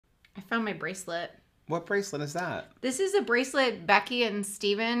found my bracelet. What bracelet is that? This is a bracelet Becky and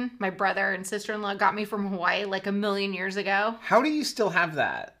Steven, my brother and sister-in-law, got me from Hawaii like a million years ago. How do you still have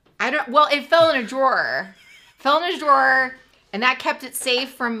that? Well, it fell in a drawer. And that kept it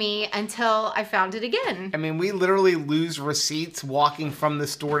safe from me until I found it again. I mean, we literally lose receipts walking from the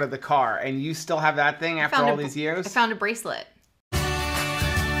store to the car, and you still have that thing after all these years? I found a bracelet.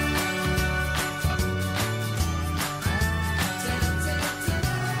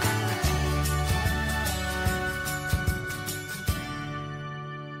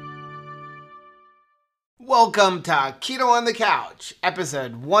 Welcome to Keto on the Couch,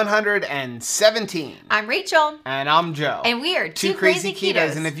 episode 117. I'm Rachel. And I'm Joe. And we are two crazy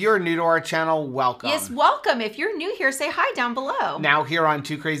ketos. And if you're new to our channel, welcome. Yes, welcome. If you're new here, say hi down below. Now, here on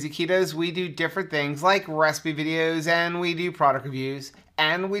Two Crazy Ketos, we do different things like recipe videos, and we do product reviews,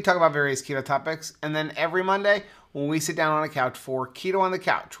 and we talk about various keto topics. And then every Monday, when we sit down on a couch for Keto on the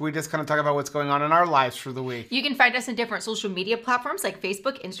Couch, we just kind of talk about what's going on in our lives for the week. You can find us in different social media platforms like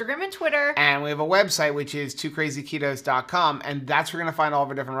Facebook, Instagram, and Twitter. And we have a website, which is twocrazyketos.com, and that's where you're going to find all of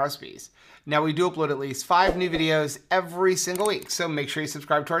our different recipes. Now, we do upload at least 5 new videos every single week, so make sure you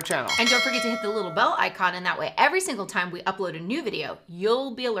subscribe to our channel. And don't forget to hit the little bell icon, and that way every single time we upload a new video,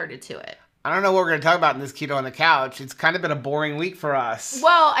 you'll be alerted to it. I don't know what we're going to talk about in this Keto on the Couch. It's kind of been a boring week for us.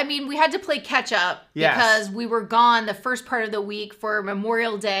 Well, I mean, we had to play catch up because we were gone the first part of the week for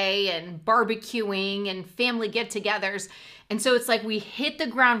Memorial Day and barbecuing and family get-togethers. And so it's like we hit the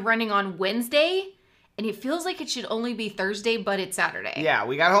ground running on Wednesday, and it feels like it should only be Thursday, but it's Saturday. Yeah,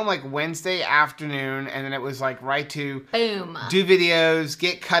 we got home like Wednesday afternoon, and then it was like right to boom, do videos,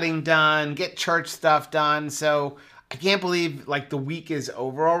 get cutting done, get church stuff done. So I can't believe like the week is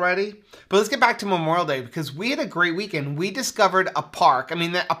over already. But let's get back to Memorial Day because we had a great weekend. We discovered a park. I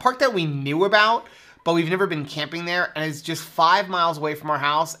mean, a park that we knew about, but we've never been camping there. And it's just 5 miles away from our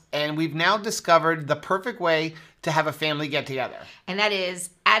house. And we've now discovered the perfect way to have a family get together. And that is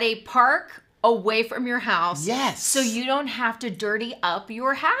at a park away from your house. Yes. So you don't have to dirty up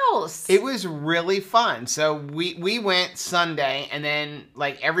your house. It was really fun. So we went Sunday, and then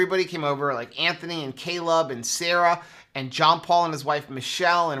like everybody came over, like Anthony and Caleb and Sarah and John Paul and his wife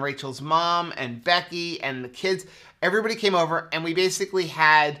Michelle and Rachel's mom and Becky and the kids. Everybody came over, and we basically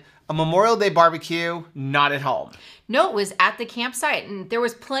had a Memorial Day barbecue, not at home. No, it was at the campsite, and there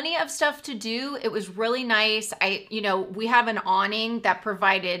was plenty of stuff to do. It was really nice. We have an awning that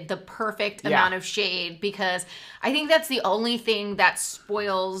provided the perfect amount of shade because I think that's the only thing that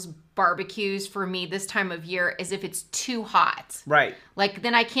spoils barbecues for me this time of year is if it's too hot. Right. Like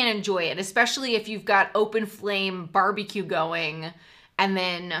then I can't enjoy it, especially if you've got open flame barbecue going and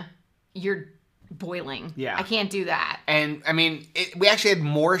then you're boiling. Yeah. I can't do that. And I mean, we actually had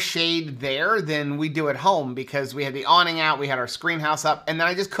more shade there than we do at home because we had the awning out, we had our screen house up, and then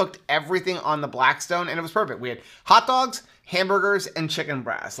I just cooked everything on the Blackstone, and it was perfect. We had hot dogs, hamburgers, and chicken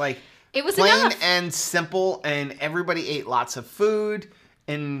breast. Like, it was plain enough. And simple, and everybody ate lots of food,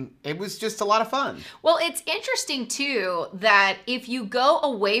 and it was just a lot of fun. Well, it's interesting, too, that if you go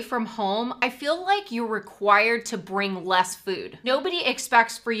away from home, I feel like you're required to bring less food. Nobody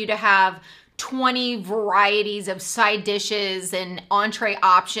expects for you to have 20 varieties of side dishes and entree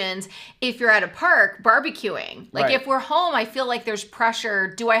options if you're at a park barbecuing. Like right. If we're home, I feel like there's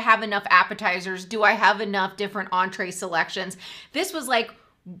pressure. Do I have enough appetizers? Do I have enough different entree selections? This was like,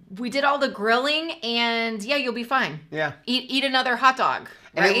 we did all the grilling and yeah, you'll be fine. Yeah. Eat another hot dog.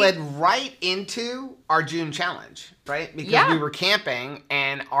 And right? it led right into our June challenge, right? Because we were camping,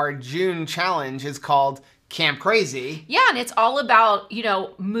 and our June challenge is called Camp Krazy. Yeah, and it's all about,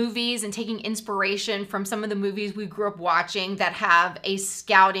 movies and taking inspiration from some of the movies we grew up watching that have a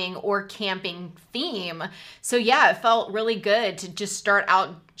scouting or camping theme. So yeah, it felt really good to just start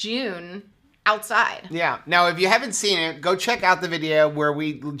out June outside. Yeah. Now, if you haven't seen it, go check out the video where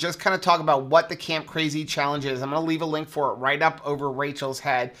we just kind of talk about what the Camp Krazy challenge is. I'm going to leave a link for it right up over Rachel's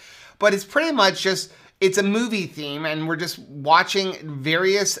head. But it's pretty much just, it's a movie theme, and we're just watching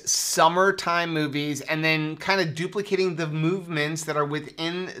various summertime movies and then kind of duplicating the movements that are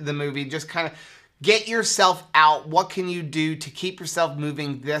within the movie. Just kind of get yourself out. What can you do to keep yourself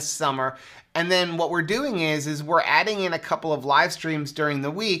moving this summer? And then what we're doing is we're adding in a couple of live streams during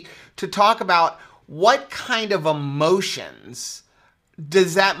the week to talk about what kind of emotions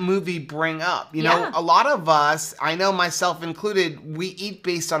does that movie bring up? You know, a lot of us, I know myself included, we eat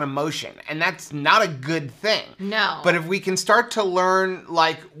based on emotion, and that's not a good thing. No. But if we can start to learn,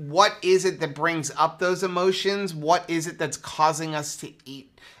 like, what is it that brings up those emotions? What is it that's causing us to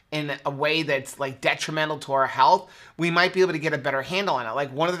eat in a way that's like detrimental to our health? We might be able to get a better handle on it.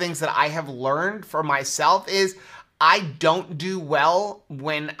 Like, one of the things that I have learned for myself is I don't do well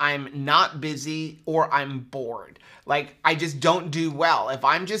when I'm not busy or I'm bored. Like, I just don't do well. If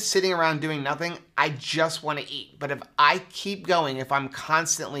I'm just sitting around doing nothing, I just want to eat. But if I keep going, if I'm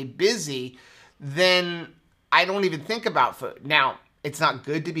constantly busy, then I don't even think about food. Now, it's not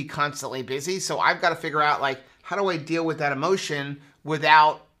good to be constantly busy, so I've got to figure out, like, how do I deal with that emotion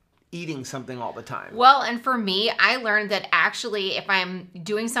without eating something all the time? Well, and for me, I learned that actually if I'm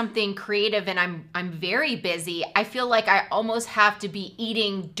doing something creative and I'm very busy, I feel like I almost have to be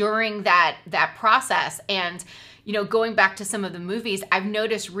eating during that process. And you know, going back to some of the movies, I've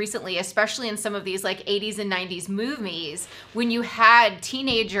noticed recently, especially in some of these like 80s and 90s movies, when you had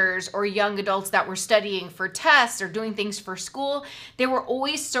teenagers or young adults that were studying for tests or doing things for school, they were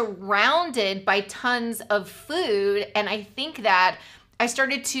always surrounded by tons of food. And I think that I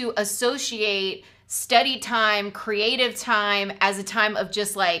started to associate study time, creative time as a time of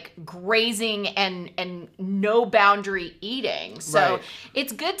just like grazing and no boundary eating. So Right.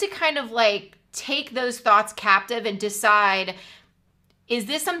 It's good to kind of like take those thoughts captive and decide, is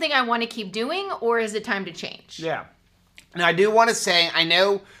this something I want to keep doing or is it time to change? Yeah. Now, I do want to say, I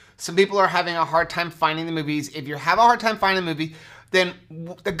know some people are having a hard time finding the movies. If you have a hard time finding a movie, then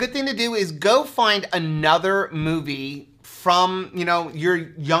the good thing to do is go find another movie from, you know, your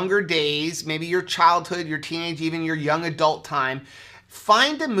younger days, maybe your childhood, your teenage, even your young adult time.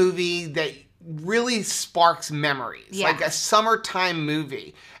 Find a movie that really sparks memories, like a summertime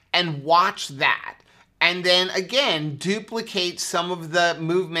movie, and watch that. And then again, duplicate some of the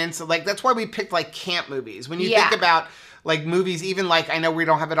movements. Like, that's why we picked like camp movies. When you think about like movies, even like, I know we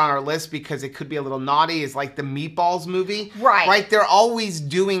don't have it on our list because it could be a little naughty, is like the Meatballs movie. Right? They're always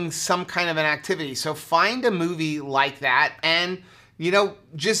doing some kind of an activity. So find a movie like that and, you know,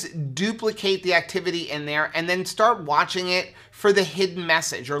 just duplicate the activity in there and then start watching it for the hidden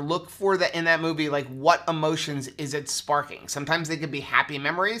message, or look for the in that movie, like what emotions is it sparking. Sometimes they could be happy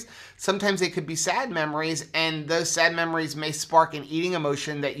memories, sometimes they could be sad memories, and those sad memories may spark an eating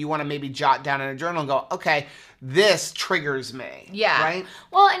emotion that you want to maybe jot down in a journal and go, okay, this triggers me. Yeah. Right?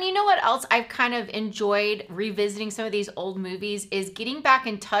 Well, and you know what else I've kind of enjoyed revisiting some of these old movies is getting back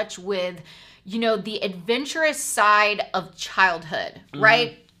in touch with, you know, the adventurous side of childhood,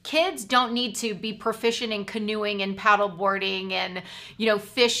 right? Kids don't need to be proficient in canoeing and paddleboarding and, you know,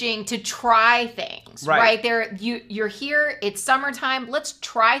 fishing to try things, right? You're here, it's summertime, let's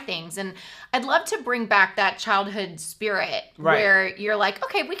try things. And I'd love to bring back that childhood spirit where you're like,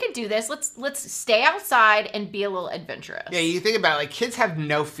 okay, we can do this. Let's stay outside and be a little adventurous. Yeah, you think about it, like, kids have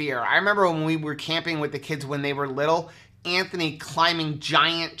no fear. I remember when we were camping with the kids when they were little, Anthony climbing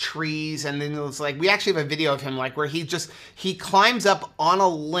giant trees, and then it was like, we actually have a video of him like where he climbs up on a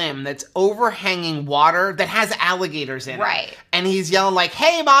limb that's overhanging water that has alligators in it. And he's yelling like,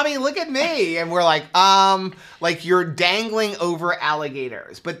 hey mommy, look at me. And we're like you're dangling over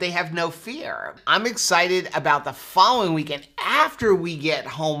alligators, but they have no fear. I'm excited about the following weekend after we get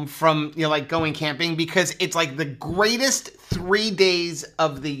home from, you know, like going camping, because it's like the greatest 3 days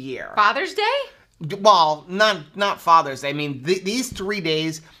of the year. Father's Day? Well, not Father's Day. I mean, these 3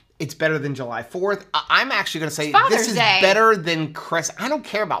 days, it's better than July 4th. I'm actually going to say this is better than Chris. I don't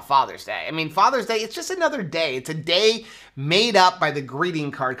care about Father's Day. I mean, Father's Day, it's just another day. It's a day made up by the greeting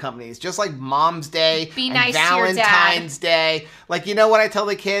card companies, just like Mom's Day and Valentine's Day. Like, you know what I tell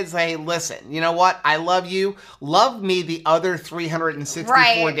the kids? Hey, listen, you know what? I love you. Love me the other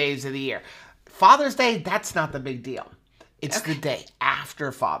 364 days of the year. Father's Day, that's not the big deal. It's the day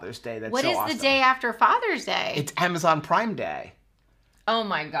after Father's Day that's so awesome. What is the day after Father's Day? It's Amazon Prime Day. Oh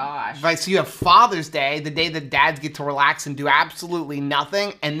my gosh. Right, so you have Father's Day, the day that dads get to relax and do absolutely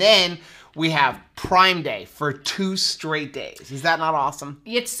nothing, and then we have Prime Day for 2 straight days. Is that not awesome?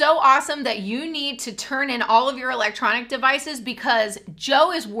 It's so awesome that you need to turn in all of your electronic devices, because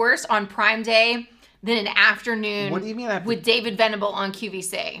Joe is worse on Prime Day than an afternoon with David Venable on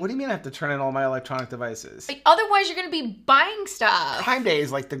QVC. What do you mean I have to turn in all my electronic devices? Like, otherwise, you're going to be buying stuff. Prime Day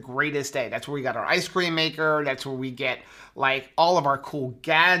is like the greatest day. That's where we got our ice cream maker. That's where we get like all of our cool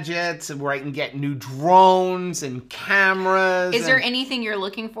gadgets, and where I can get new drones and cameras. Is there anything you're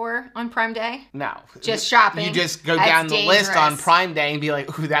looking for on Prime Day? No. Just shopping. You just go down the list on Prime Day and be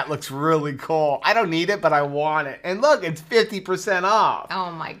like, ooh, that looks really cool. I don't need it, but I want it. And look, it's 50% off.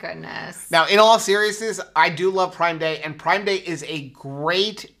 Oh my goodness. Now, in all seriousness, I do love Prime Day, and Prime Day is a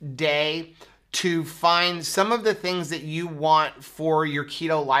great day to find some of the things that you want for your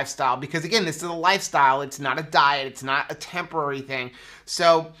keto lifestyle. Because again, this is a lifestyle. It's not a diet. It's not a temporary thing.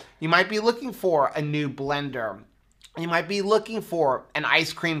 So you might be looking for a new blender, You might be looking for an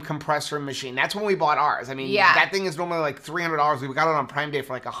ice cream compressor machine. That's when we bought ours. I mean, yeah. that thing is normally like $300. We got it on Prime Day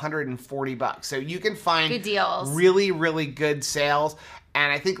for like $140. So you can find good deals. Really, really good sales.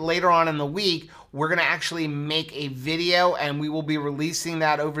 And I think later on in the week, we're going to actually make a video, and we will be releasing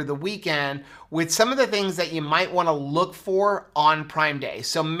that over the weekend with some of the things that you might want to look for on Prime Day.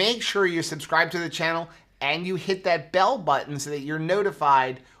 So make sure you're subscribed to the channel and you hit that bell button so that you're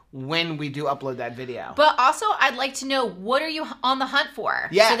notified when we do upload that video. But also, I'd like to know, what are you on the hunt for?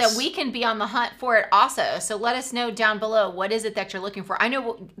 Yes. So that we can be on the hunt for it also. So let us know down below, what is it that you're looking for? I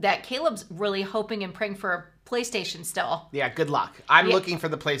know that Caleb's really hoping and praying for a PlayStation still. Yeah, good luck. I'm looking for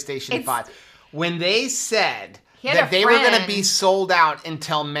the PlayStation 5. When they said that they were going to be sold out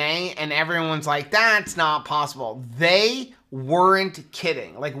until May, and everyone's like, that's not possible. They weren't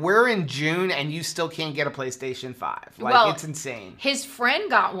kidding. Like, we're in June and you still can't get a PlayStation 5. Like, well, it's insane. His friend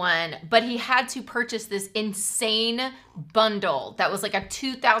got one, but he had to purchase this insane bundle that was like a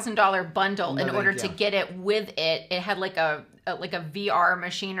 $2,000 bundle in order to get it with it. It had like a VR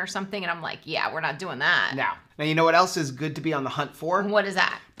machine or something, and I'm like, yeah, we're not doing that. No. Now, you know what else is good to be on the hunt for? What is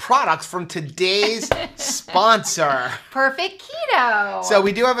that? Products from today's sponsor. Perfect Keto. So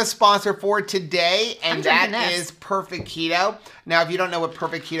we do have a sponsor for today, and that is Perfect Keto. Now, if you don't know what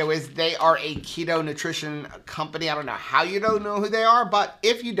Perfect Keto is, they are a keto nutrition company. I don't know how you don't know who they are, but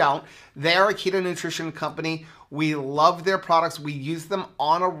if you don't, they are a keto nutrition company. We love their products. We use them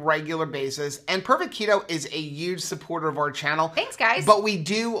on a regular basis. And Perfect Keto is a huge supporter of our channel. Thanks, guys. But we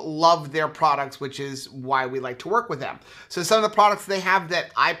do love their products, which is why we like to work with them. So some of the products they have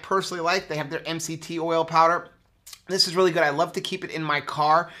that I personally like, they have their MCT oil powder. This is really good. I love to keep it in my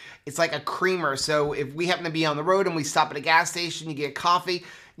car. It's like a creamer. So if we happen to be on the road and we stop at a gas station, you get coffee,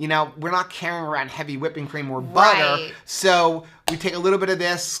 you know, we're not carrying around heavy whipping cream or butter. Right. So we take a little bit of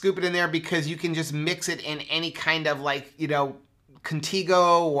this, scoop it in there, because you can just mix it in any kind of, like, you know,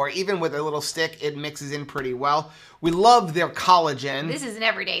 Contigo, or even with a little stick, it mixes in pretty well. We love their collagen. This is an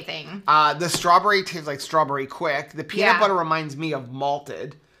everyday thing. The strawberry tastes like Strawberry Quick. The peanut butter reminds me of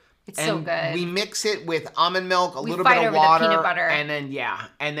malted. It's so good. We mix it with almond milk, a little bit of water, peanut butter. and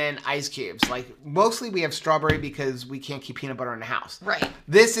then ice cubes. Like, mostly we have strawberry because we can't keep peanut butter in the house. Right.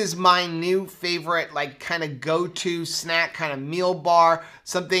 This is my new favorite, like, kind of go-to snack, kind of meal bar.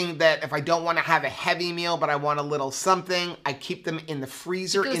 Something that if I don't want to have a heavy meal, but I want a little something, I keep them in the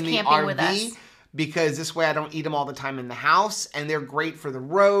freezer in the RV, because this way I don't eat them all the time in the house. And they're great for the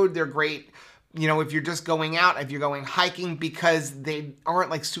road. They're great, you know, if you're just going out, if you're going hiking, because they aren't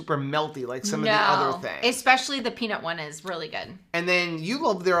like super melty like some of the other things. Especially the peanut one is really good. And then you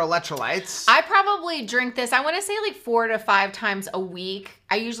love their electrolytes. I probably drink this, I want to say, like 4 to 5 times a week.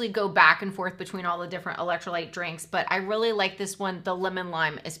 I usually go back and forth between all the different electrolyte drinks, but I really like this one. The lemon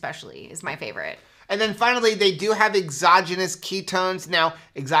lime especially is my favorite. And then finally, they do have exogenous ketones. Now,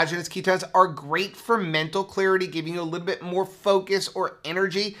 exogenous ketones are great for mental clarity, giving you a little bit more focus or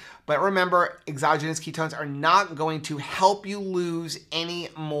energy. But remember, exogenous ketones are not going to help you lose any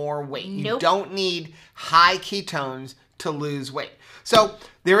more weight. Nope. You don't need high ketones to lose weight. So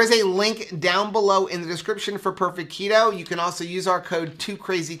there is a link down below in the description for Perfect Keto. You can also use our code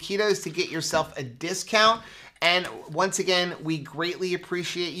 2krazyketos to get yourself a discount. And once again, we greatly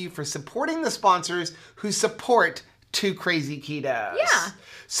appreciate you for supporting the sponsors who support 2 Krazy Ketos. Yeah.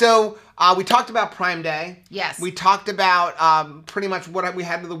 So we talked about Prime Day. Yes. We talked about pretty much what we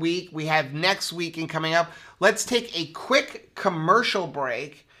had of the week. We have next weekend coming up. Let's take a quick commercial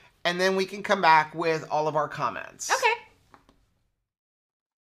break, and then we can come back with all of our comments. Okay.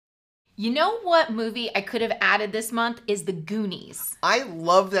 You know what movie I could have added this month is The Goonies. I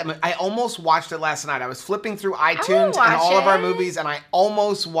love that movie. I almost watched it last night. I was flipping through iTunes and all of our movies, and I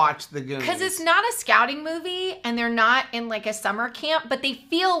almost watched The Goonies. Because it's not a scouting movie, and they're not in like a summer camp, but they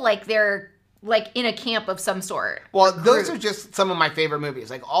feel like they're like in a camp of some sort. Well, those are just some of my favorite movies.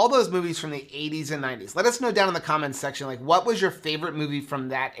 Like all those movies from the 80s and 90s. Let us know down in the comments section, like, what was your favorite movie from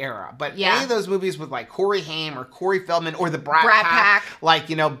that era? But any of those movies with like Corey Haim or Corey Feldman or the Brat Pack, like,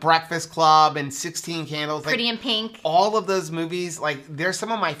 you know, Breakfast Club and 16 Candles. Pretty in Pink. All of those movies, like, they're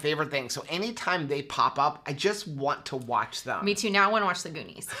some of my favorite things. So anytime they pop up, I just want to watch them. Me too. Now I want to watch The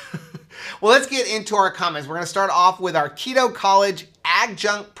Goonies. Well, let's get into our comments. We're going to start off with our Keto College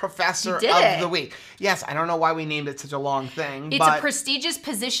Adjunct Professor of the Week. Yes, I don't know why we named it such a long thing. It's a prestigious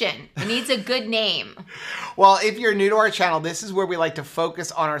position. It needs a good name. Well, if you're new to our channel, this is where we like to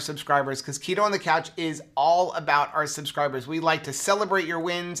focus on our subscribers, because Keto on the Couch is all about our subscribers. We like to celebrate your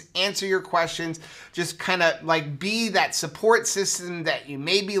wins, answer your questions, just kind of like be that support system that you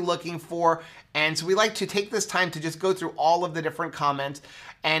may be looking for. And so we like to take this time to just go through all of the different comments.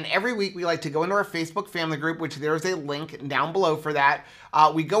 And every week we like to go into our Facebook family group, which there's a link down below for that.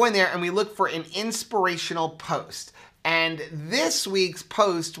 We go in there and we look for an inspirational post. And this week's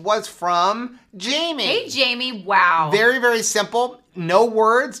post was from Jamie. Hey, Jamie. Wow. Very, very simple. No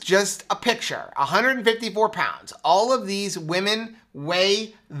words, just a picture. 154 pounds. All of these women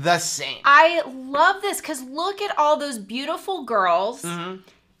weigh the same. I love this because look at all those beautiful girls.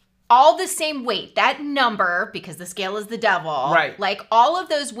 All the same weight. That number, because the scale is the devil. Right. Like, all of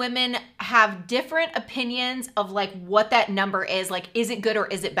those women have different opinions of, like, what that number is. Like, is it good or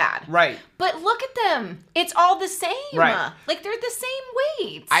is it bad? Right. But look at them. It's all the same. Right. Like, they're the same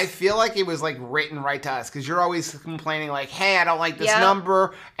weights. I feel like it was, like, written right to us, because you're always complaining, like, hey, I don't like this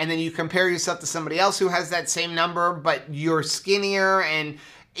number, and then you compare yourself to somebody else who has that same number, but you're skinnier, and...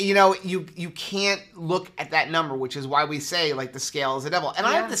 you know, you can't look at that number, which is why we say, like, the scale is the devil. And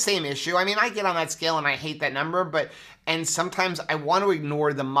I have the same issue. I mean, I get on that scale and I hate that number, and sometimes I want to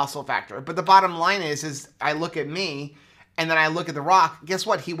ignore the muscle factor. But the bottom line is I look at me and then I look at The Rock. Guess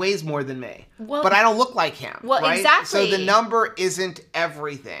what? He weighs more than me. Well, but I don't look like him. Well, right? exactly. So the number isn't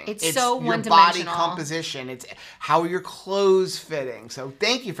everything. It's so one-dimensional. Your body composition. It's how your clothes fitting. So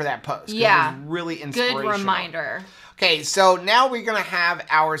thank you for that post. Yeah. It was really inspirational. Good reminder. Okay, so now we're going to have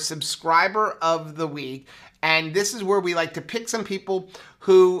our subscriber of the week, and this is where we like to pick some people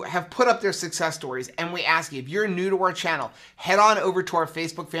who have put up their success stories, and we ask you, if you're new to our channel, head on over to our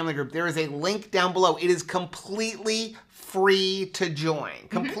Facebook family group. There is a link down below. It is completely free to join,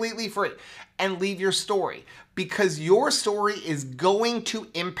 completely free, and leave your story, because your story is going to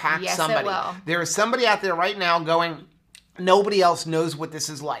impact somebody. It will. There is somebody out there right now going... nobody else knows what this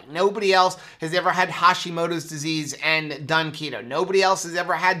is like. Nobody else has ever had Hashimoto's disease and done keto. Nobody else has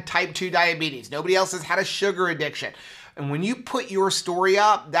ever had type 2 diabetes. Nobody else has had a sugar addiction. And when you put your story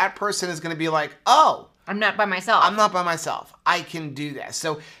up, that person is going to be like, oh, I'm not by myself. I'm not by myself. I can do this.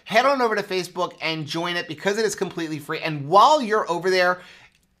 So head on over to Facebook and join it, because it is completely free. And while you're over there,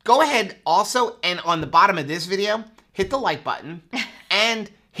 go ahead also, and on the bottom of this video, hit the like button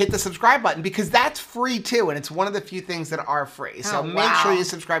and hit the subscribe button, because that's free too, and it's one of the few things that are free. So make sure you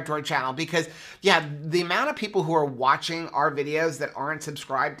subscribe to our channel, because yeah, the amount of people who are watching our videos that aren't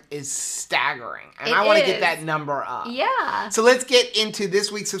subscribed is staggering, and I want to get that number up. Yeah. So let's get into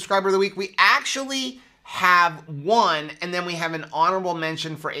this week's subscriber of the week. We actually have one, and then we have an honorable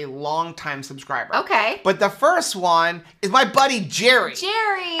mention for a longtime subscriber. Okay. But the first one is my buddy Jerry.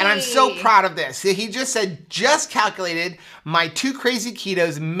 Jerry! And I'm so proud of this. He just said, just calculated my 2 Crazy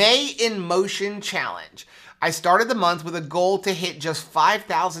Ketos May in Motion challenge. I started the month with a goal to hit just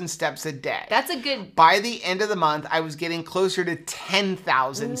 5,000 steps a day. That's a good... By the end of the month, I was getting closer to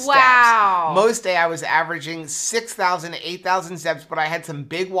 10,000 steps. Wow. Most day I was averaging 6,000 to 8,000 steps, but I had some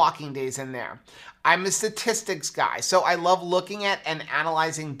big walking days in there. I'm a statistics guy, so I love looking at and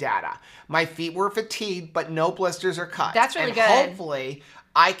analyzing data. My feet were fatigued, but no blisters or cuts. That's really good. Hopefully,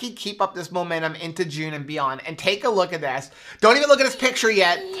 I can keep up this momentum into June and beyond. And take a look at this. Don't even look at this picture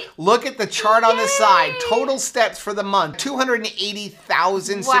yet. Look at the chart on the side. Total steps for the month,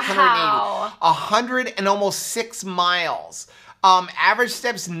 280,680. Wow. 100 and almost 6 miles. Average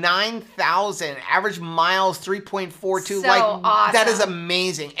steps 9,000. Average miles 3.42. So like, awesome. That is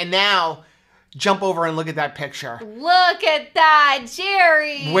amazing. And now, jump over and look at that picture. Look at that,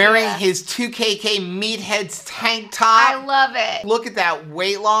 Jerry. Wearing his 2KK Meatheads tank top. I love it. Look at that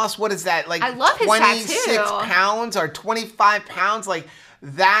weight loss. What is that? Like, I love his 26 tattoo. pounds or 25 pounds. Like,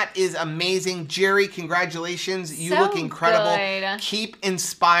 that is amazing. Jerry, congratulations. You look incredible. Good. Keep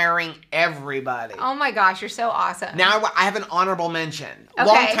inspiring everybody. Oh my gosh, you're so awesome. Now I have an honorable mention. Okay.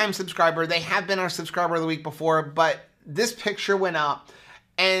 Long-time subscriber. They have been our subscriber of the week before, but this picture went up.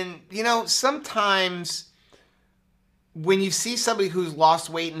 And, you know, sometimes when you see somebody who's lost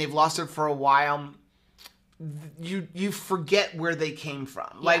weight and they've lost it for a while, you forget where they came from.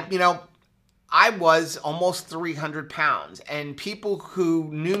 Yeah. Like, you know, I was almost 300 pounds. And people who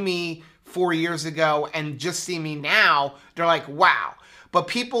knew me 4 years ago and just see me now, they're like, wow. But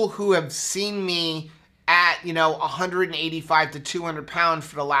people who have seen me at, you know, 185 to 200 pounds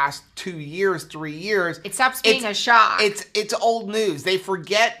for the last 2 years, 3 years. It stops being a shock. It's old news. They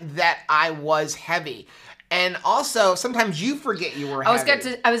forget that I was heavy. And also, sometimes you forget you were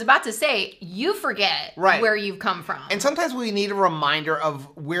heavy. I was about to say, you forget where you've come from. And sometimes we need a reminder of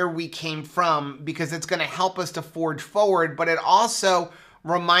where we came from, because it's going to help us to forge forward, but it also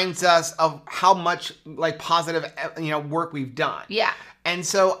reminds us of how much, like, positive, you know, work we've done. Yeah. And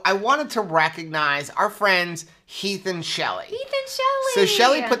so I wanted to recognize our friends Heath and Shelly. Heath and Shelly. So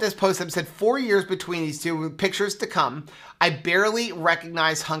Shelly put this post up, said 4 years between these two with pictures to come. I barely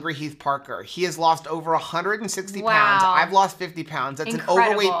recognize Hungry Heath Parker. He has lost over 160 pounds. I've lost 50 pounds. That's Incredible. An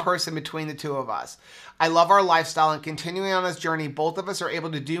overweight person between the two of us. I love our lifestyle, and continuing on this journey, both of us are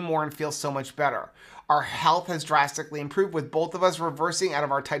able to do more and feel so much better. Our health has drastically improved with both of us reversing out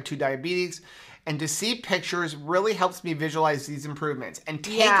of our type 2 diabetes. And to see pictures really helps me visualize these improvements. And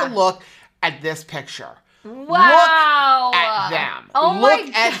take a look at this picture. Wow. Look at them. Oh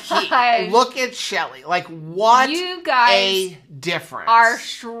Look at Heath. Look at Shelly. Like, what you guys a difference. Are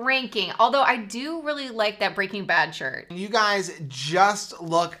shrinking. Although I do really like that Breaking Bad shirt. You guys just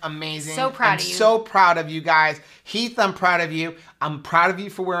look amazing. So proud of you. I'm so proud of you guys. Heath, I'm proud of you. I'm proud of you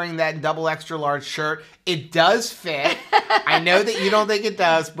for wearing that double extra large shirt. It does fit. I know that you don't think it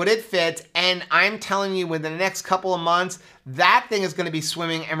does, but it fits. And I'm telling you, within the next couple of months, that thing is going to be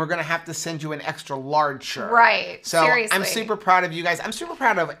swimming, and we're going to have to send you an extra large shirt. Right. So seriously. I'm super proud of you guys. I'm super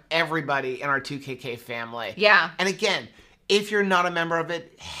proud of everybody in our 2KK family. Yeah. And again, if you're not a member of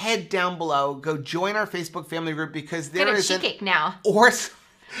it, head down below. Go join our Facebook family group, because there is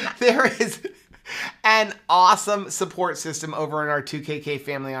there is an awesome support system over in our 2KK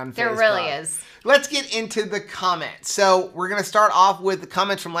family on Facebook. There really is. Let's get into the comments. So we're going to start off with the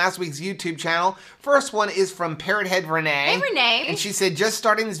comments from last week's YouTube channel. First one is from Parrothead Renee. Hey, Renee. And she said, just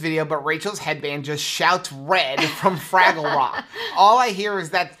starting this video, but Rachel's headband just shouts red from Fraggle Rock. All I hear is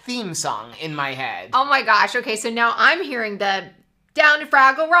that theme song in my head. Oh my gosh. Okay, so now I'm hearing the down to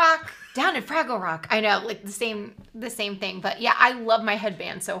Fraggle Rock. Down in Fraggle Rock. I know, like the same thing. But yeah, I love my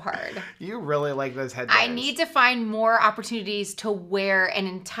headband so hard. You really like those headbands. I need to find more opportunities to wear an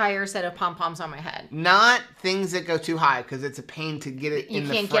entire set of pom-poms on my head. Not things that go too high, because it's a pain to get it in the frame.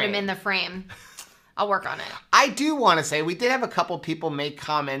 You can't get them in the frame. I'll work on it. I do want to say, we did have a couple people make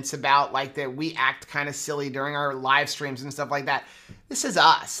comments about like that we act kind of silly during our live streams and stuff like that. This is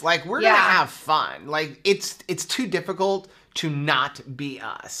us. Like, we're going to have fun. Like, it's too difficult to not be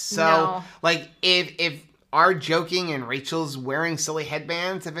us. So, like, if our joking and Rachel's wearing silly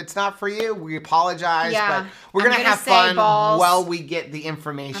headbands, if it's not for you, we apologize. But we're going to have fun while we get the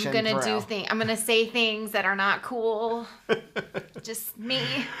information. I'm going to do things. I'm going to say things that are not cool. Just me.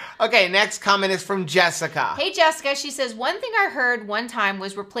 Okay, next comment is from Jessica. Hey, Jessica. She says, one thing I heard one time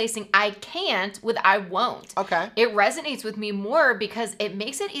was replacing I can't with I won't. Okay. It resonates with me more because it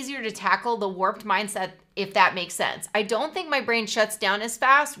makes it easier to tackle the warped mindset, if that makes sense. I don't think my brain shuts down as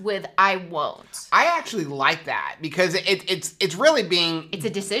fast with I won't. I actually like that, because it's really being a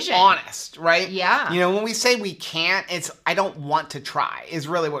decision. Honest, right? Yeah. You know, when we say we can't, it's I don't want to try is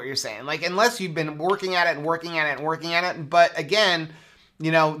really what you're saying. Like, unless you've been working at it and working at it and working at it. But again,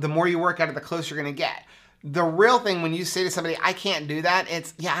 you know, the more you work at it, the closer you're going to get. The real thing when you say to somebody, I can't do that,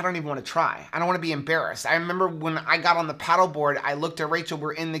 it's, yeah, I don't even want to try. I don't want to be embarrassed. I remember when I got on the paddleboard, I looked at Rachel,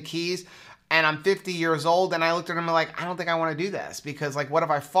 we're in the Keys, and I'm 50 years old, and I looked at him like, I don't think I want to do this, because like, what if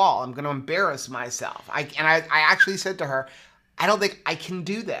I fall? I'm going to embarrass myself. I actually said to her, I don't think I can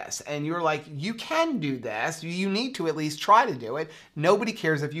do this. And you were like, you can do this. You need to at least try to do it. Nobody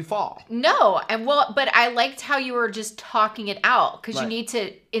cares if you fall. No. And well, but I liked how you were just talking it out, because you need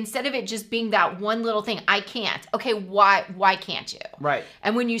to, instead of it just being that one little thing, I can't. Okay, why can't you? Right.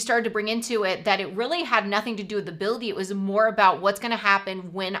 And when you started to bring into it that it really had nothing to do with ability, it was more about what's going to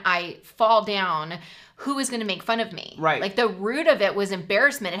happen when I fall down. Who is going to make fun of me? Right. Like, the root of it was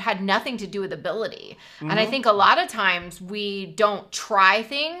embarrassment. It had nothing to do with ability. And I think a lot of times we don't try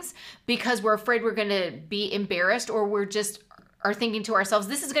things because we're afraid we're going to be embarrassed, or we're just are thinking to ourselves,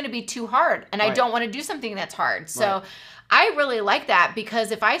 this is going to be too hard, and I don't want to do something that's hard. So I really like that,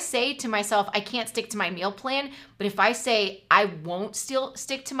 because if I say to myself, I can't stick to my meal plan, but if I say I won't still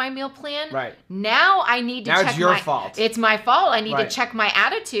stick to my meal plan, now I need to check it's your fault. It's my fault. I need to check my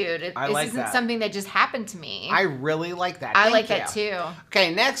attitude. This like isn't that. Something that just happened to me. I really like that. I like that too.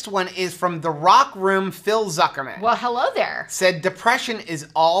 Okay, next one is from the Rock Room, Phil Zuckerman. Well, hello there. Said, depression is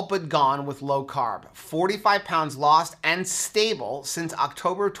all but gone with low carb. 45 pounds lost and stable since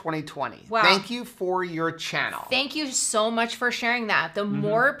October 2020. Wow. Thank you for your channel. Thank you so much for sharing that. The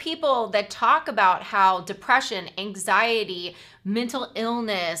more people that talk about how depression, anxiety, mental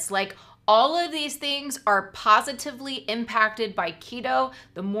illness, like all of these things are positively impacted by keto,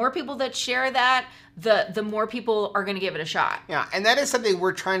 the more people that share that, the more people are going to give it a shot. Yeah, and that is something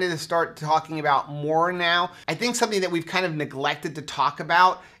we're trying to start talking about more now. I think something that we've kind of neglected to talk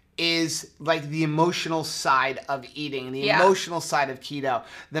about is like the emotional side of eating, the emotional side of keto,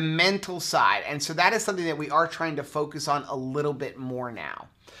 the mental side. And so that is something that we are trying to focus on a little bit more now.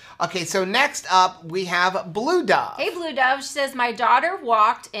 Okay, so next up, we have Blue Dove. Hey, Blue Dove. She says, my daughter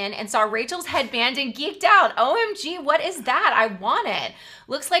walked in and saw Rachel's headband and geeked out. OMG, what is that? I want it.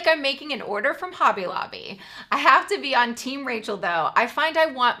 Looks like I'm making an order from Hobby Lobby. I have to be on Team Rachel, though. I find I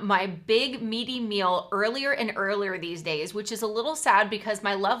want my big, meaty meal earlier and earlier these days, which is a little sad because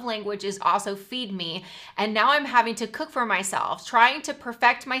my love language is also feed me, and now I'm having to cook for myself, trying to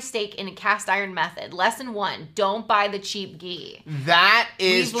perfect my steak in a cast iron method. Lesson 1, don't buy the cheap ghee. That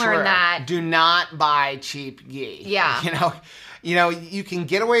is We've learned that. Do not buy cheap ghee. Yeah. You can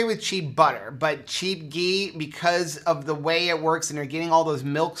get away with cheap butter, but cheap ghee, because of the way it works and you're getting all those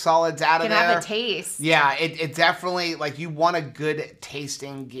milk solids out of there. Can have a taste. Yeah, it definitely, like, you want a good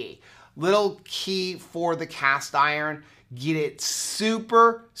tasting ghee. Little key for the cast iron, get it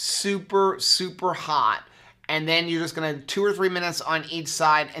super, super, super hot. And then you're just going to 2 or 3 minutes on each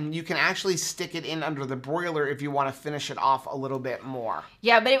side, and you can actually stick it in under the broiler if you want to finish it off a little bit more.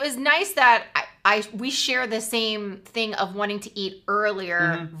 Yeah, but it was nice that we share the same thing of wanting to eat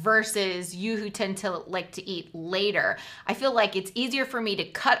earlier versus you who tend to like to eat later. I feel like it's easier for me to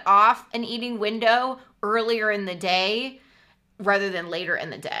cut off an eating window earlier in the day rather than later in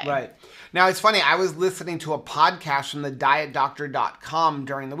the day. Right. Now, it's funny. I was listening to a podcast from the dietdoctor.com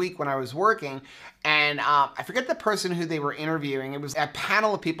during the week when I was working, and I forget the person who they were interviewing. It was a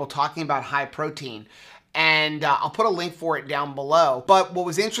panel of people talking about high protein, and I'll put a link for it down below. But what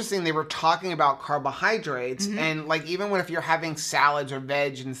was interesting, they were talking about carbohydrates, and like even if you're having salads or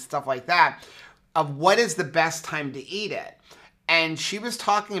veg and stuff like that, of what is the best time to eat it. And she was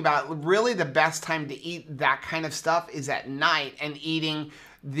talking about really the best time to eat that kind of stuff is at night, and eating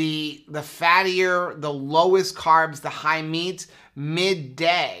the fattier, the lowest carbs, the high meats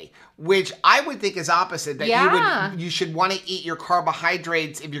midday, which I would think is opposite, that you should want to eat your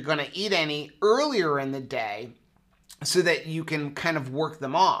carbohydrates, if you're going to eat any, earlier in the day so that you can kind of work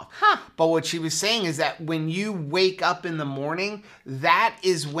them off. But what she was saying is that when you wake up in the morning, that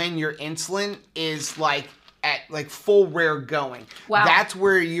is when your insulin is at full rear going. Wow. That's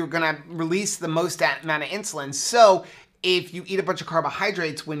where you're going to release the most amount of insulin. So if you eat a bunch of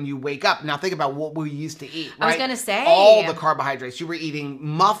carbohydrates when you wake up, now think about what we used to eat, right? I was going to say. All the carbohydrates. You were eating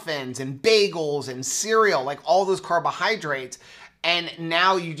muffins and bagels and cereal, like all those carbohydrates. And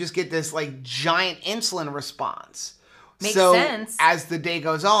now you just get this like giant insulin response. Makes sense. As the day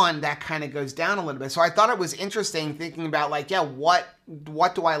goes on, that kind of goes down a little bit. So I thought it was interesting thinking about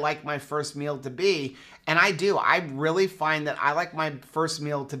what do I like my first meal to be? And I do. I really find that I like my first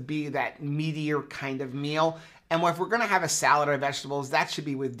meal to be that meatier kind of meal. And if we're going to have a salad or vegetables, that should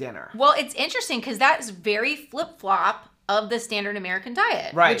be with dinner. Well, it's interesting because that is very flip-flop of the standard American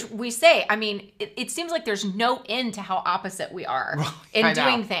diet. Right. Which we say, I mean, it seems like there's no end to how opposite we are in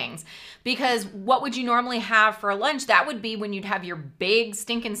doing things. Because what would you normally have for a lunch? That would be when you'd have your big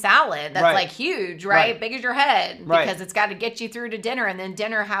stinking salad that's like huge, right? Big as your head. Because it's got to get you through to dinner, and then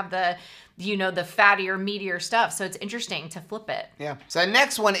dinner have the the fattier, meatier stuff. So it's interesting to flip it. Yeah. So the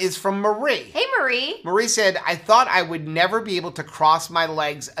next one is from Marie. Hey, Marie. Marie said, I thought I would never be able to cross my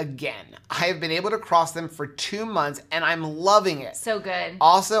legs again. I have been able to cross them for 2 months, and I'm loving it. So good.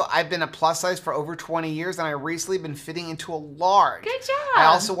 Also, I've been a plus size for over 20 years, and I recently been fitting into a large. Good job. I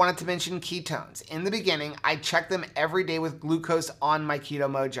also wanted to mention ketones. In the beginning, I checked them every day with glucose on my Keto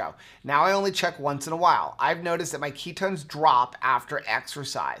Mojo. Now I only check once in a while. I've noticed that my ketones drop after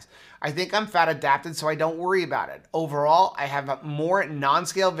exercise. I think I'm fat adapted, so I don't worry about it. Overall, I have more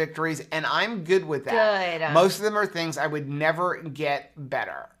non-scale victories, and I'm good with that. Good. Most of them are things I would never get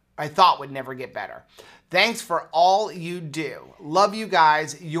better. I thought would never get better. Thanks for all you do. Love you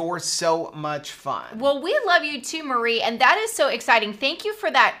guys. You're so much fun. Well, we love you too, Marie, and that is so exciting. Thank you for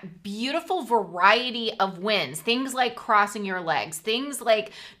that beautiful variety of wins. Things like crossing your legs. Things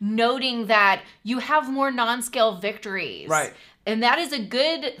like noting that you have more non-scale victories. Right. And that is a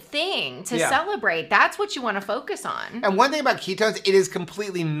good thing to celebrate. That's what you want to focus on. And one thing about ketones, it is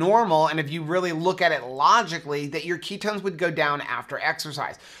completely normal, and if you really look at it logically, that your ketones would go down after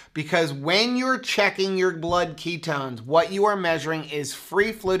exercise. Because when you're checking your blood ketones, what you are measuring is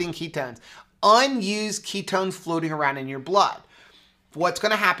free-floating ketones, unused ketones floating around in your blood. What's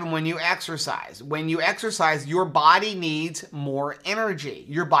going to happen when you exercise? When you exercise, your body needs more energy.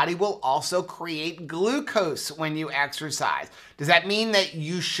 Your body will also create glucose when you exercise. Does that mean that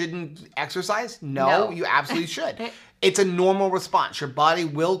you shouldn't exercise? No. You absolutely should. It's a normal response. Your body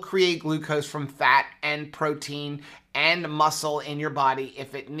will create glucose from fat and protein and muscle in your body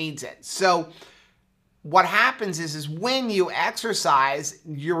if it needs it. So what happens is when you exercise,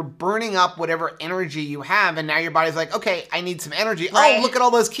 you're burning up whatever energy you have, and now your body's like, okay, I need some energy. Right. Oh, look at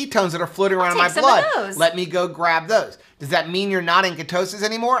all those ketones that are floating around in my blood. Let me go grab those. Does that mean you're not in ketosis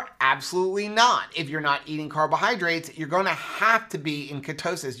anymore? Absolutely not. If you're not eating carbohydrates, you're going to have to be in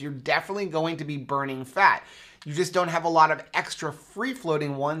ketosis. You're definitely going to be burning fat. You just don't have a lot of extra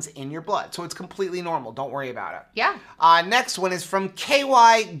free-floating ones in your blood. So it's completely normal. Don't worry about it. Yeah. Next one is from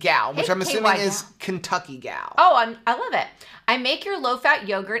KY Gal, which I'm assuming is Kentucky Gal. Oh, I love it. I make your low-fat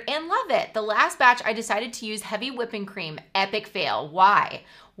yogurt and love it. The last batch, I decided to use heavy whipping cream. Epic fail. Why?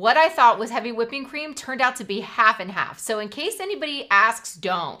 What I thought was heavy whipping cream turned out to be half and half. So in case anybody asks,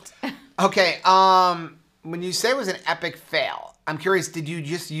 don't. Okay. When you say it was an epic fail, I'm curious, did you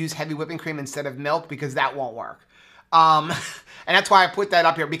just use heavy whipping cream instead of milk? Because that won't work. And that's why I put that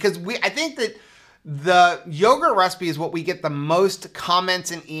up here. Because I think that the yogurt recipe is what we get the most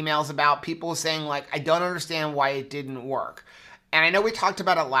comments and emails about. People saying, like, I don't understand why it didn't work. And I know we talked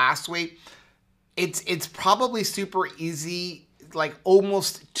about it last week. It's probably super easy, like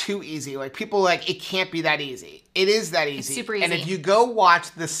almost too easy. Like people are like, it can't be that easy. It is that easy. It's super easy. And if you go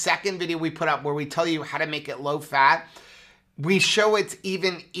watch the second video we put up where we tell you how to make it low fat, we show it's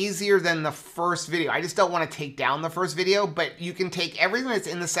even easier than the first video. I just don't want to take down the first video, but you can take everything that's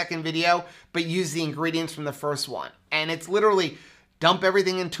in the second video, but use the ingredients from the first one. And it's literally dump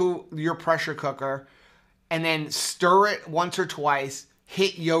everything into your pressure cooker and then stir it once or twice,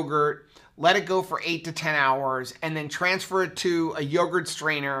 hit yogurt, let it go for 8 to 10 hours, and then transfer it to a yogurt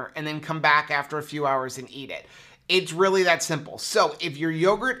strainer, and then come back after a few hours and eat it. It's really that simple. So if your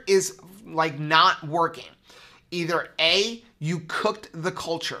yogurt is like not working, either A, you cooked the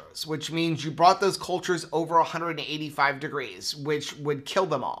cultures, which means you brought those cultures over 185 degrees, which would kill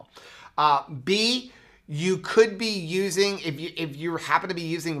them all. B, you could be using, if you happen to be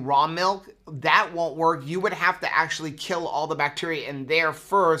using raw milk, that won't work. You would have to actually kill all the bacteria in there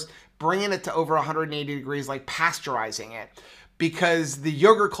first, bringing it to over 180 degrees, like pasteurizing it, because the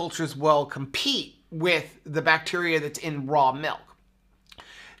yogurt cultures will compete with the bacteria that's in raw milk.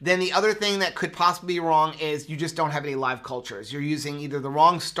 Then the other thing that could possibly be wrong is you just don't have any live cultures. You're using either the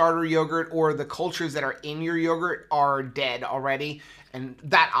wrong starter yogurt or the cultures that are in your yogurt are dead already, and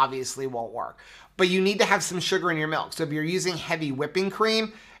that obviously won't work. But you need to have some sugar in your milk. So if you're using heavy whipping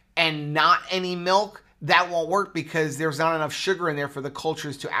cream and not any milk, that won't work because there's not enough sugar in there for the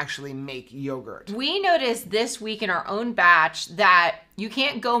cultures to actually make yogurt. We noticed this week in our own batch that you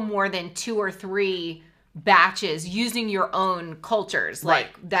can't go more than 2 or 3 batches using your own cultures, like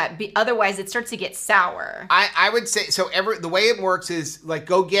that. Otherwise it starts to get sour. I would say, so the way it works is like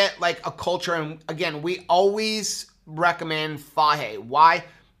go get like a culture, and again, we always recommend faje. Why?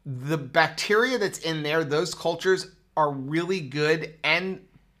 The bacteria that's in there, those cultures are really good and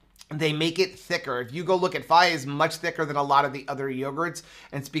they make it thicker. If you go look at faje, is much thicker than a lot of the other yogurts,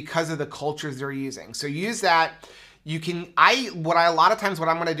 and it's because of the cultures they're using. So use that. You can, a lot of times what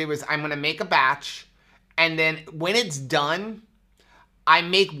I'm going to do is I'm going to make a batch, and then when it's done, I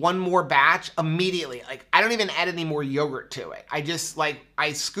make one more batch immediately. Like I don't even add any more yogurt to it. I just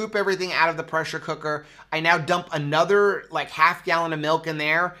I scoop everything out of the pressure cooker. I now dump another like half gallon of milk in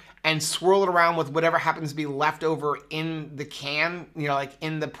there and swirl it around with whatever happens to be left over in the can, like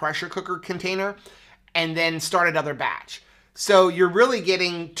in the pressure cooker container, and then start another batch. So you're really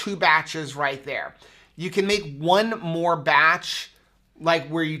getting 2 batches right there. You can make one more batch, like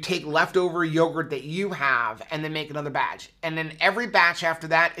where you take leftover yogurt that you have and then make another batch. And then every batch after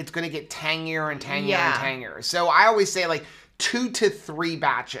that, it's going to get tangier and tangier and tangier. So I always say like 2 to 3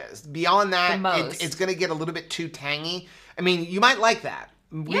 batches. Beyond that, it's going to get a little bit too tangy. I mean, you might like that.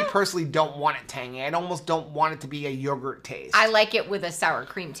 We personally don't want it tangy. I almost don't want it to be a yogurt taste. I like it with a sour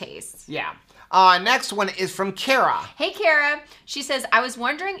cream taste. Yeah. Next one is from Kara. Hey, Kara. She says, I was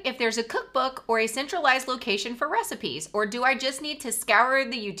wondering if there's a cookbook or a centralized location for recipes, or do I just need to scour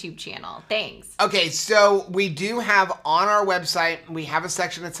the YouTube channel? Thanks. Okay, so we do have on our website, we have a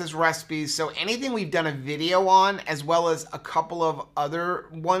section that says recipes. So anything we've done a video on, as well as a couple of other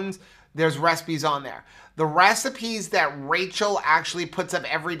ones, there's recipes on there. The recipes that Rachel actually puts up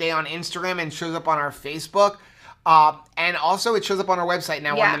every day on Instagram and shows up on our Facebook, and also it shows up on our website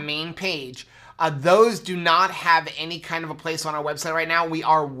now on the main page. Those do not have any kind of a place on our website right now. We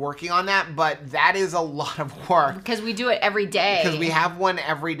are working on that, but that is a lot of work. Because we do it every day. Because we have one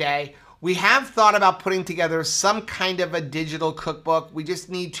every day. We have thought about putting together some kind of a digital cookbook. We just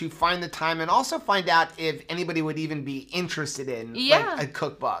need to find the time and also find out if anybody would even be interested in like a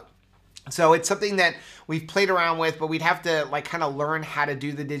cookbook. So it's something that we've played around with, but we'd have to like kind of learn how to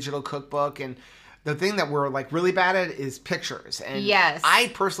do the digital cookbook, and The thing that we're like really bad at is pictures. And yes.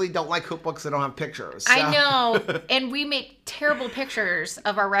 I personally don't like cookbooks that don't have pictures. So. I know. And we make terrible pictures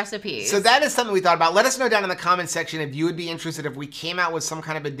of our recipes. So that is something we thought about. Let us know down in the comments section if you would be interested if we came out with some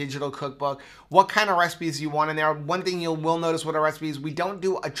kind of a digital cookbook, what kind of recipes you want in there. One thing you will notice with our recipes, we don't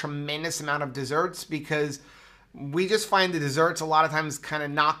do a tremendous amount of desserts because we just find the desserts a lot of times kind of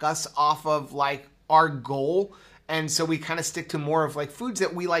knock us off of like our goal. And so we kind of stick to more of like foods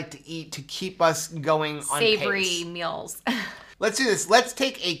that we like to eat to keep us going on savory pace. Meals. Let's do this. Let's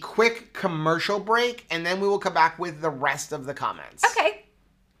take a quick commercial break and then we will come back with the rest of the comments. Okay.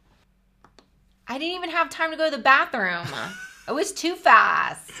 I didn't even have time to go to the bathroom. It was too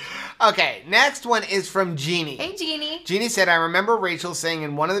fast. Okay, next one is from Jeannie. Hey, Jeannie. Jeannie said, I remember Rachel saying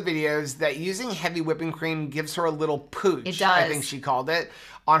in one of the videos that using heavy whipping cream gives her a little pooch. It does. I think she called it,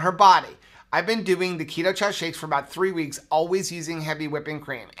 on her body. I've been doing the Keto Chow shakes for about 3 weeks, always using heavy whipping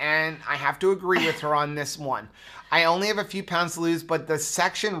cream. And I have to agree with her on this one. I only have a few pounds to lose, but the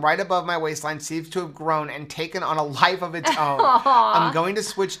section right above my waistline seems to have grown and taken on a life of its own. I'm going to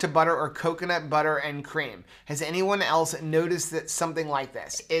switch to butter or coconut butter and cream. Has anyone else noticed that something like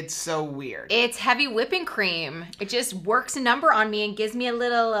this? It's so weird. It's heavy whipping cream. It just works a number on me and gives me a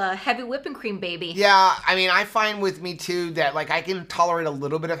little heavy whipping cream, baby. Yeah, I mean, I find with me too that like I can tolerate a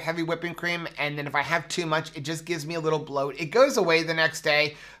little bit of heavy whipping cream, and then if I have too much, it just gives me a little bloat. It goes away the next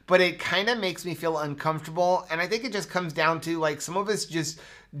day, but it kind of makes me feel uncomfortable. And I think it just comes down to like some of us just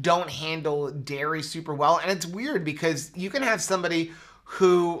don't handle dairy super well. And it's weird because you can have somebody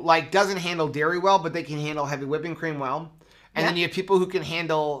who like doesn't handle dairy well, but they can handle heavy whipping cream well. And then you have people who can't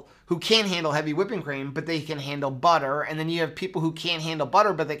handle heavy whipping cream, but they can handle butter. And then you have people who can't handle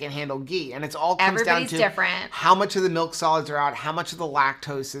butter, but they can handle ghee. And it's all comes down to different. How much of the milk solids are out, how much of the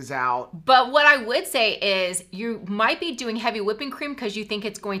lactose is out. But what I would say is you might be doing heavy whipping cream because you think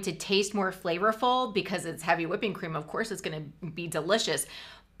it's going to taste more flavorful because it's heavy whipping cream. Of course, it's going to be delicious.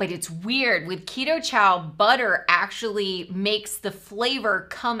 But it's weird. With Keto Chow, butter actually makes the flavor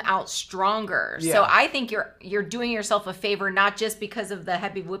come out stronger. Yeah. So I think you're doing yourself a favor, not just because of the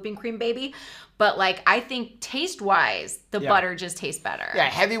heavy whipping cream, baby, but like I think taste-wise, the butter just tastes better. Yeah,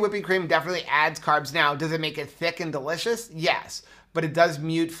 heavy whipping cream definitely adds carbs. Now, does it make it thick and delicious? Yes, but it does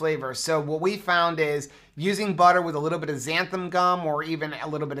mute flavor. So what we found is using butter with a little bit of xanthan gum or even a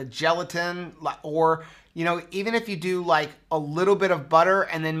little bit of gelatin, or you know, even if you do like a little bit of butter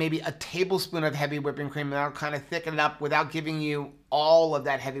and then maybe a tablespoon of heavy whipping cream, that'll kind of thicken it up without giving you all of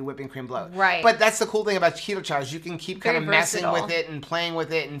that heavy whipping cream bloat. Right. But that's the cool thing about Keto Chow is you can keep kind of messing with it and playing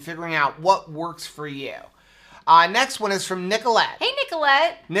with it and figuring out what works for you. Next one is from Nicolette. Hey,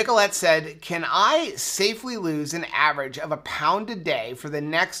 Nicolette. Nicolette said, can I safely lose an average of 1 pound a day for the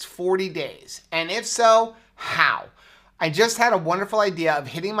next 40 days? And if so, how? I just had a wonderful idea of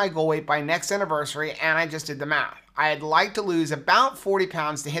hitting my goal weight by next anniversary, and I just did the math. I'd like to lose about 40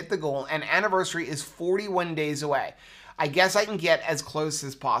 pounds to hit the goal, and anniversary is 41 days away. I guess I can get as close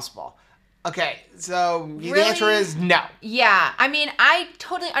as possible. Okay, so the answer is no. Yeah, I mean, I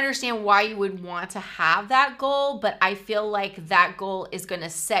totally understand why you would want to have that goal, but I feel like that goal is going to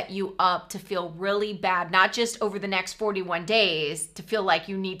set you up to feel really bad, not just over the next 41 days, to feel like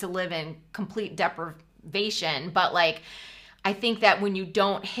you need to live in complete deprivation, but like I think that when you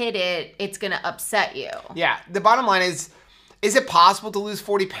don't hit it, it's going to upset you. Yeah, the bottom line is it possible to lose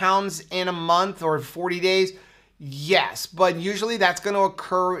 40 pounds in a month or 40 days? Yes, but usually that's going to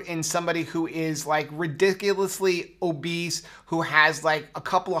occur in somebody who is like ridiculously obese, who has like a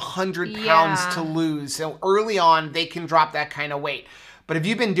couple of 100 pounds to lose. So early on, they can drop that kind of weight. But if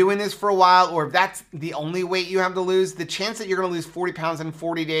you've been doing this for a while, or if that's the only weight you have to lose, the chance that you're going to lose 40 pounds in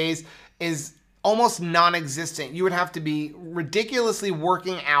 40 days is almost non-existent. You would have to be ridiculously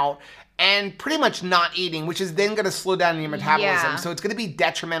working out and pretty much not eating, which is then going to slow down your metabolism. So it's going to be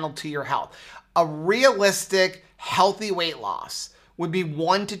detrimental to your health. A realistic, healthy weight loss would be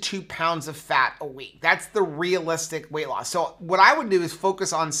 1 to 2 pounds of fat a week. That's the realistic weight loss. So what I would do is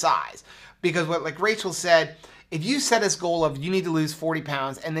focus on size, because what like Rachel said, if you set this goal of you need to lose 40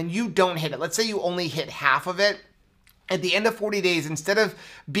 pounds and then you don't hit it, let's say you only hit half of it, at the end of 40 days, instead of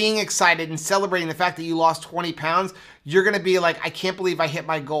being excited and celebrating the fact that you lost 20 pounds, you're going to be like, I can't believe I hit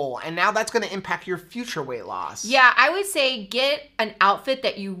my goal. And now that's going to impact your future weight loss. Yeah, I would say get an outfit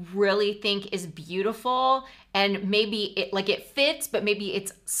that you really think is beautiful and maybe it fits, but maybe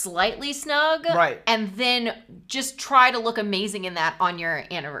it's slightly snug. Right. And then just try to look amazing in that on your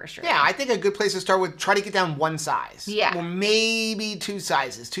anniversary. Yeah, I think a good place to start with, try to get down one size. Yeah. Well, maybe 2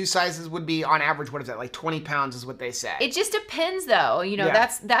 sizes. 2 sizes would be, on average, what is that, like 20 pounds is what they say. It just depends, though. You know,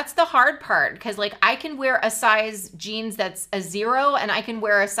 that's the hard part, because like I can wear a size jeans that's a 0, and I can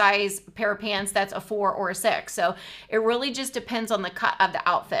wear a size pair of pants that's a 4 or a 6. So it really just depends on the cut of the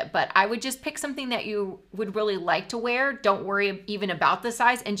outfit. But I would just pick something that you would really like to wear. Don't worry even about the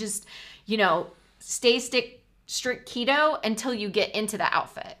size, and just, you know, strict keto until you get into the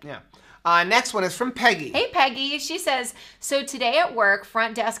outfit. Yeah. Next one is from Peggy. Hey, Peggy. She says, so today at work,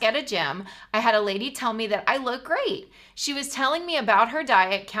 front desk at a gym, I had a lady tell me that I look great. She was telling me about her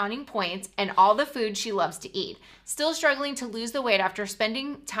diet, counting points, and all the food she loves to eat. Still struggling to lose the weight after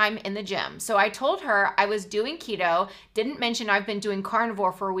spending time in the gym. So I told her I was doing keto, didn't mention I've been doing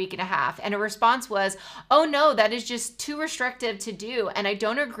carnivore for a week and a half. And her response was, oh no, that is just too restrictive to do. And I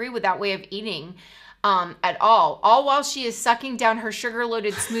don't agree with that way of eating at all while she is sucking down her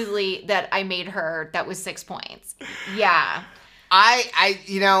sugar-loaded smoothie that I made her that was 6 points. Yeah.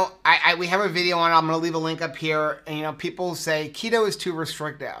 We have a video on it. I'm going to leave a link up here. And, people say keto is too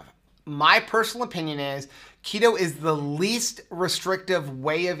restrictive. My personal opinion is keto is the least restrictive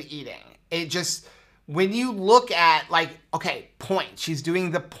way of eating. It just, when you look at, points, she's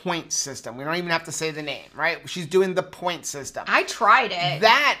doing the point system. We don't even have to say the name, right? She's doing the point system. I tried it.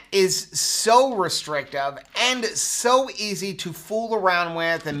 That is so restrictive and so easy to fool around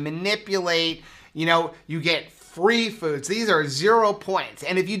with and manipulate. You get free foods. These are 0 points.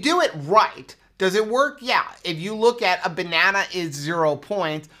 And if you do it right, does it work? Yeah. If you look at a banana is 0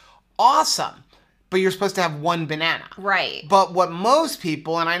 points, awesome. But you're supposed to have 1 banana. Right. But what most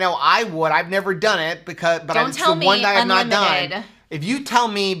people, and I know I would, I've never done it, it's the one diet I've not done. If you tell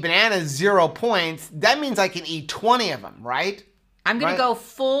me banana is 0 points, that means I can eat 20 of them, right? I'm going to go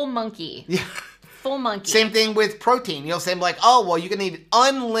full monkey. Yeah. Full monkey. Same thing with protein. You'll say you can eat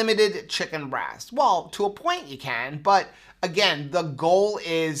unlimited chicken breast. Well, to a point you can, but again, the goal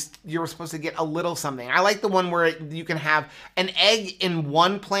is you're supposed to get a little something. I like the one where you can have an egg in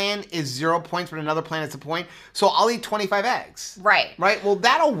one plan is 0 points, but another plan is a point. So I'll eat 25 eggs. Right. Right? Well,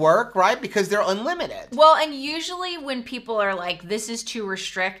 that'll work, right? Because they're unlimited. Well, and usually when people are like, this is too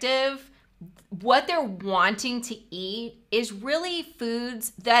restrictive, what they're wanting to eat is really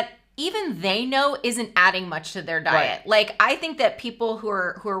foods that even they know isn't adding much to their diet. Right. Like, I think that people who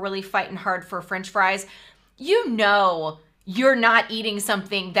are really fighting hard for French fries, you're not eating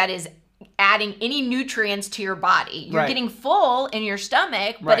something that is adding any nutrients to your body. You're getting full in your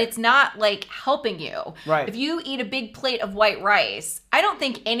stomach, but it's not helping you. Right. If you eat a big plate of white rice, I don't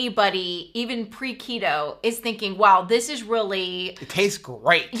think anybody, even pre-keto, is thinking, wow, this is really... It tastes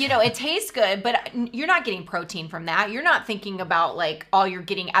great. It tastes good, but you're not getting protein from that. You're not thinking about all you're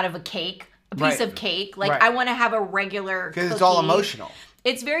getting out of a cake, a piece of cake. I want to have a regular cookie. Because it's all emotional.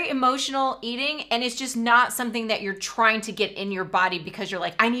 It's very emotional eating, and it's just not something that you're trying to get in your body because you're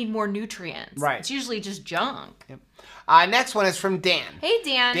like, I need more nutrients. Right. It's usually just junk. Yep. Next one is from Dan. Hey,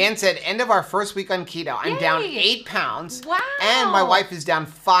 Dan. Dan said, end of our first week on keto. I'm down 8 pounds. Wow. And my wife is down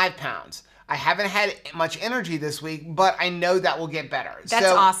 5 pounds. I haven't had much energy this week, but I know that will get better. That's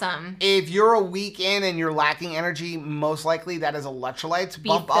awesome. If you're a week in and you're lacking energy, most likely that is electrolytes.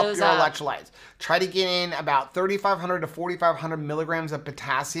 Bump up your electrolytes. Try to get in about 3,500 to 4,500 milligrams of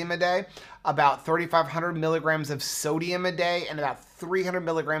potassium a day, about 3,500 milligrams of sodium a day, and about 300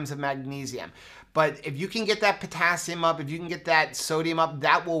 milligrams of magnesium. But if you can get that potassium up, if you can get that sodium up,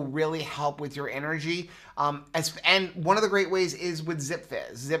 that will really help with your energy. And one of the great ways is with Zip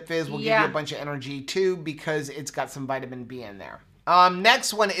Fizz. Zip Fizz will give you a bunch of energy too because it's got some vitamin B in there.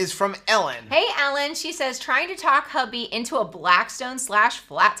 Next one is from Ellen. Hey, Ellen. She says, trying to talk hubby into a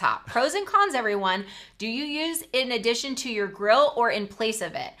Blackstone/flat top. Pros and cons, everyone. Do you use it in addition to your grill or in place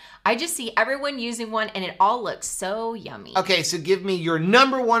of it? I just see everyone using one and it all looks so yummy. Okay, so give me your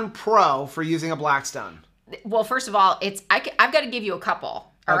 #1 pro for using a Blackstone. Well, first of all, I've got to give you a couple.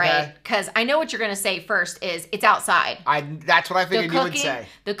 All right, because I know what you're going to say first is it's outside. That's what I figured you would say.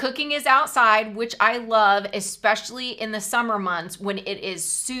 The cooking is outside, which I love, especially in the summer months when it is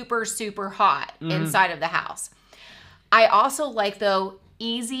super, super hot inside of the house. I also like, though,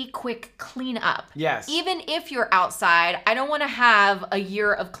 easy, quick cleanup. Yes. Even if you're outside, I don't want to have a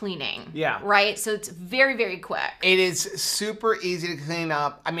year of cleaning. Yeah. Right? So it's very, very quick. It is super easy to clean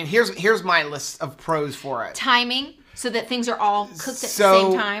up. I mean, here's my list of pros for it. Timing. So that things are all cooked at the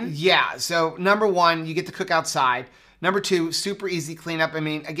same time? Yeah. So #1, you get to cook outside. #2, super easy cleanup. I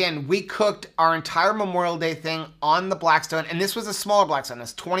mean, again, we cooked our entire Memorial Day thing on the Blackstone, and this was a smaller Blackstone.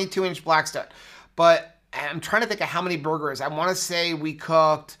 This 22-inch Blackstone. But I'm trying to think of how many burgers. I want to say we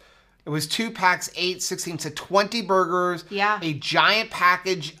cooked, it was 2 packs, 8, 16, so 20 burgers. Yeah. A giant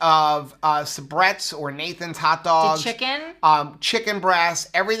package of Sabrett's or Nathan's hot dogs. The chicken? Chicken breast,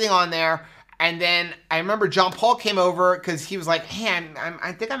 everything on there. And then I remember John Paul came over because he was like, hey,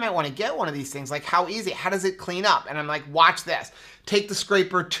 I think I might want to get one of these things. Like, how easy? How does it clean up? And I'm like, watch this. Take the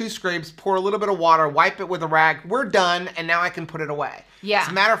scraper, 2 scrapes, pour a little bit of water, wipe it with a rag. We're done, and now I can put it away. Yeah. As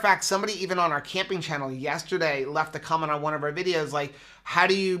a matter of fact, somebody even on our camping channel yesterday left a comment on one of our videos like, how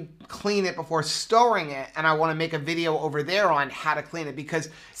do you clean it before storing it? And I want to make a video over there on how to clean it because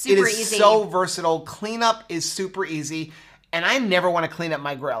it is so versatile. Cleanup is super easy. And I never want to clean up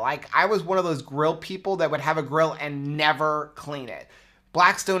my grill. Like, I was one of those grill people that would have a grill and never clean it.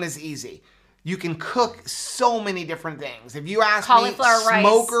 Blackstone is easy. You can cook so many different things. If you ask me,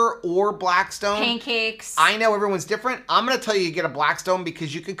 smoker or Blackstone. Pancakes. I know everyone's different. I'm going to tell you get a Blackstone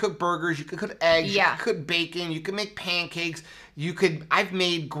because you can cook burgers, you can cook eggs, you can cook bacon, you can make pancakes. I've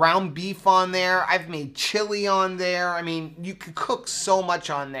made ground beef on there. I've made chili on there. I mean, you can cook so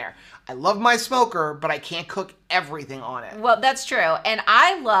much on there. I love my smoker, but I can't cook everything on it. Well, that's true. And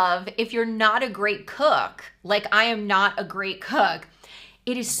I love, if you're not a great cook, like I am not a great cook,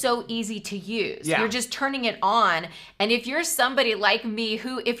 it is so easy to use. Yeah. You're just turning it on. And if you're somebody like me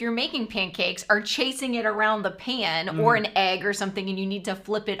who, if you're making pancakes, are chasing it around the pan or an egg or something and you need to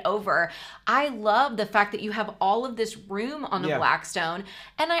flip it over, I love the fact that you have all of this room on the Blackstone.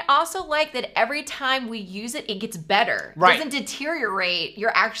 And I also like that every time we use it, it gets better. Right. It doesn't deteriorate.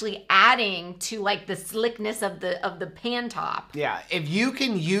 You're actually adding to like the slickness of the pan top. Yeah. If you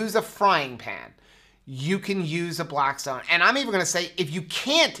can use a frying pan, you can use a Blackstone. And I'm even going to say, if you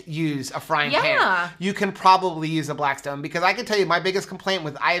can't use a frying pan, you can probably use a Blackstone. Because I can tell you, my biggest complaint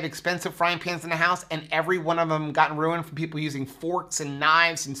was I have expensive frying pans in the house, and every one of them gotten ruined from people using forks and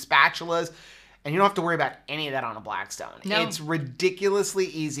knives and spatulas. And you don't have to worry about any of that on a Blackstone. No. It's ridiculously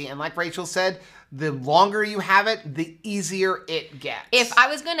easy. And like Rachel said, the longer you have it, the easier it gets. If I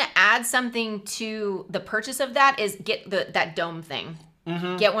was going to add something to the purchase of that, is get that dome thing.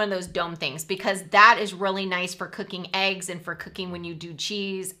 Get one of those dome things because that is really nice for cooking eggs and for cooking when you do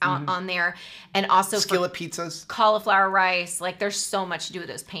cheese out on there, and also skillet pizzas, cauliflower rice. Like there's so much to do with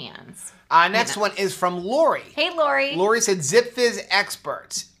those pans. Next one is from Lori. Hey, Lori. Lori said, ZipFizz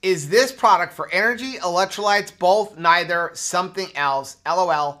experts. Is this product for energy, electrolytes, both, neither, something else?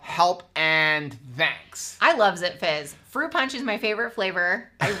 LOL, help and thanks. I love ZipFizz. Fruit punch is my favorite flavor.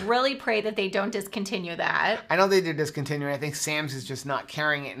 I really pray that they don't discontinue that. I know they did discontinue it. I think Sam's is just not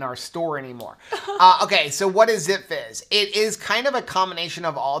carrying it in our store anymore. Okay, so what is ZipFizz? It is kind of a combination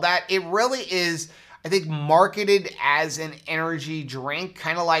of all that. It really is, I think, marketed as an energy drink,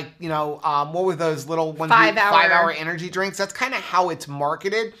 kind of like, you know, what were those little ones? 5-hour energy drinks. That's kind of how it's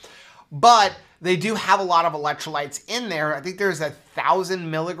marketed. But they do have a lot of electrolytes in there. I think there's 1,000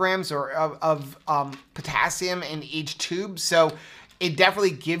 milligrams of potassium in each tube. So it definitely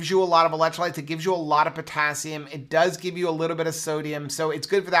gives you a lot of electrolytes. It gives you a lot of potassium. It does give you a little bit of sodium. So it's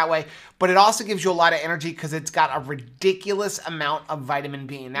good for that way. But it also gives you a lot of energy because it's got a ridiculous amount of vitamin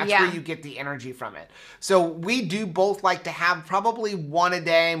B. And that's where you get the energy from it. So we do both like to have probably one a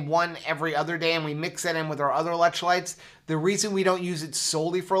day and one every other day. And we mix that in with our other electrolytes. The reason we don't use it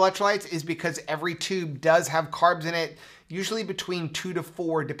solely for electrolytes is because every tube does have carbs in it, usually between 2 to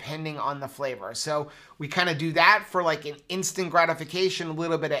 4 depending on the flavor. So we kind of do that for like an instant gratification, a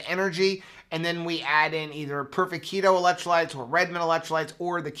little bit of energy, and then we add in either Perfect Keto electrolytes or Redmond electrolytes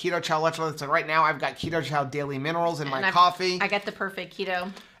or the Keto Chow electrolytes. So right now I've got Keto Chow Daily Minerals in my coffee. I got the Perfect Keto.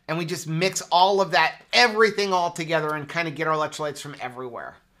 And we just mix all of that, everything all together and kind of get our electrolytes from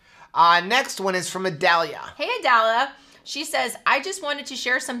everywhere. Next one is from Adalia. Hey, Adalia. She says, I just wanted to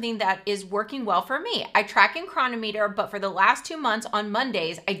share something that is working well for me. I track in Chronometer, but for the last 2 months on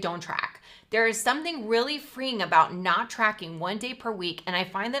Mondays, I don't track. There is something really freeing about not tracking 1 day per week, and I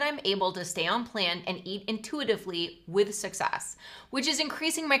find that I'm able to stay on plan and eat intuitively with success, which is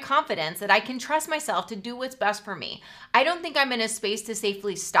increasing my confidence that I can trust myself to do what's best for me. I don't think I'm in a space to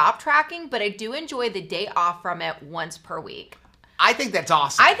safely stop tracking, but I do enjoy the day off from it once per week. I think that's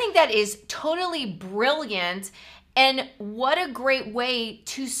awesome. I think that is totally brilliant. And what a great way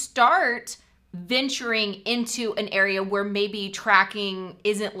to start venturing into an area where maybe tracking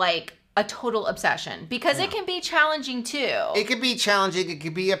isn't like a total obsession, because it can be challenging too. It could be challenging. It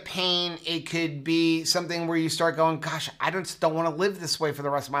could be a pain. It could be something where you start going, gosh, I just don't want to live this way for the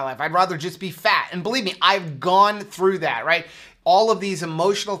rest of my life. I'd rather just be fat. And believe me, I've gone through that, right? All of these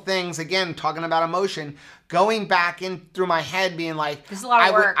emotional things, again, talking about emotion, going back in through my head being like, this is a lot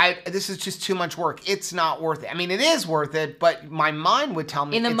of work. This is just too much work. It's not worth it. I mean, it is worth it, but my mind would tell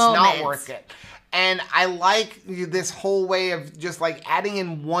me it's not worth it. And I like this whole way of just like adding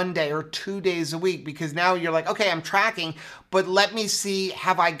in 1 day or 2 days a week, because now you're like, okay, I'm tracking, but let me see,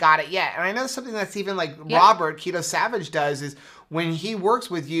 have I got it yet? And I know something that's even like Robert, Keto Savage, does is when he works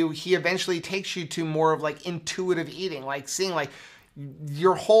with you, he eventually takes you to more of like intuitive eating, like seeing like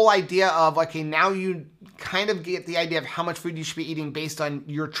your whole idea of, okay, now you kind of get the idea of how much food you should be eating based on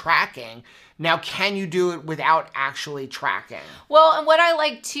your tracking. Now, can you do it without actually tracking? Well, and what I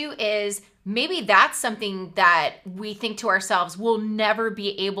like too is maybe that's something that we think to ourselves, we'll never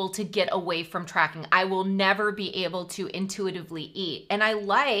be able to get away from tracking. I will never be able to intuitively eat. And I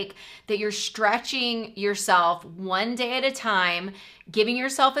like that you're stretching yourself 1 day at a time, giving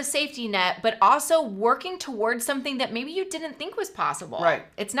yourself a safety net, but also working towards something that maybe you didn't think was possible. Right.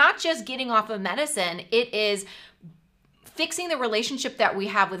 It's not just getting off of medicine. It is fixing the relationship that we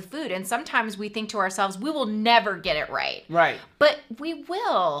have with food. And sometimes we think to ourselves, we will never get it right. Right. But we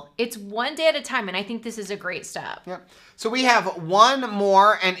will. It's 1 day at a time. And I think this is a great step. Yeah. So we have one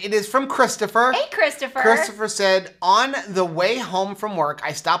more, and it is from Christopher. Hey, Christopher. Christopher said, on the way home from work,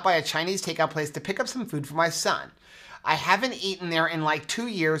 I stopped by a Chinese takeout place to pick up some food for my son. I haven't eaten there in like 2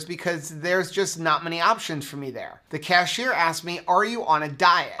 years because there's just not many options for me there. The cashier asked me, are you on a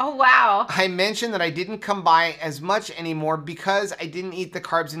diet? Oh, wow. I mentioned that I didn't come by as much anymore because I didn't eat the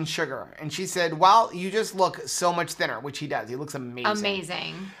carbs and sugar. And she said, well, you just look so much thinner, which he does. He looks amazing.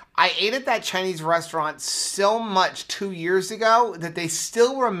 Amazing. I ate at that Chinese restaurant so much 2 years ago that they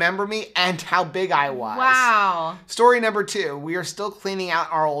still remember me and how big I was. Wow. Story number 2. We are still cleaning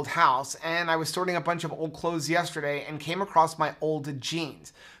out our old house, and I was sorting a bunch of old clothes yesterday and came across my old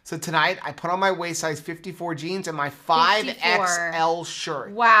jeans. So tonight, I put on my waist size 54 jeans and my 5XL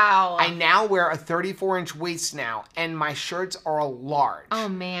shirt. Wow. I now wear a 34-inch waist now, and my shirts are a large. Oh,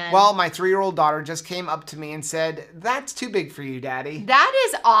 man. Well, my 3-year-old daughter just came up to me and said, that's too big for you, Daddy. That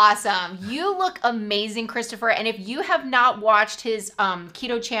is awesome. You look amazing, Christopher. And if you have not watched his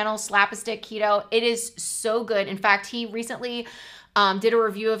keto channel, Slap a Stick Keto, it is so good. In fact, he recently did a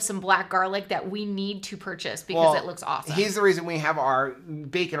review of some black garlic that we need to purchase because it looks awesome. He's the reason we have our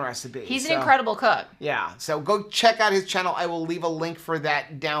bacon recipe. He's an incredible cook. Yeah, so go check out his channel. I will leave a link for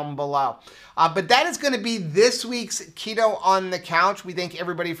that down below. But that is going to be this week's Keto on the Couch. We thank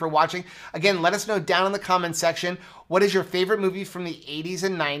everybody for watching. Again, let us know down in the comments section, what is your favorite movie from the 80s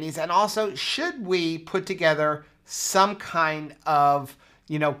and 90s? And also, should we put together some kind of,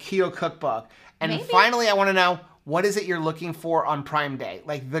 keto cookbook? And Maybe. Finally, I want to know, what is it you're looking for on Prime Day?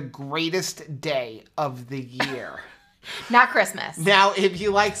 Like the greatest day of the year. Not Christmas. Now, if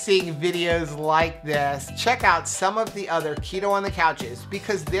you like seeing videos like this, check out some of the other Keto on the Couches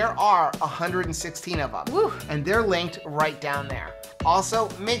because there are 116 of them. Woo. And they're linked right down there. Also,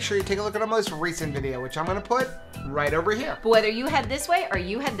 make sure you take a look at our most recent video, which I'm going to put right over here. But whether you head this way or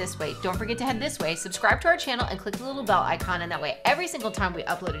you head this way, don't forget to head this way, subscribe to our channel, and click the little bell icon, and that way every single time we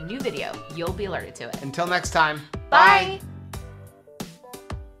upload a new video, you'll be alerted to it. Until next time, Bye.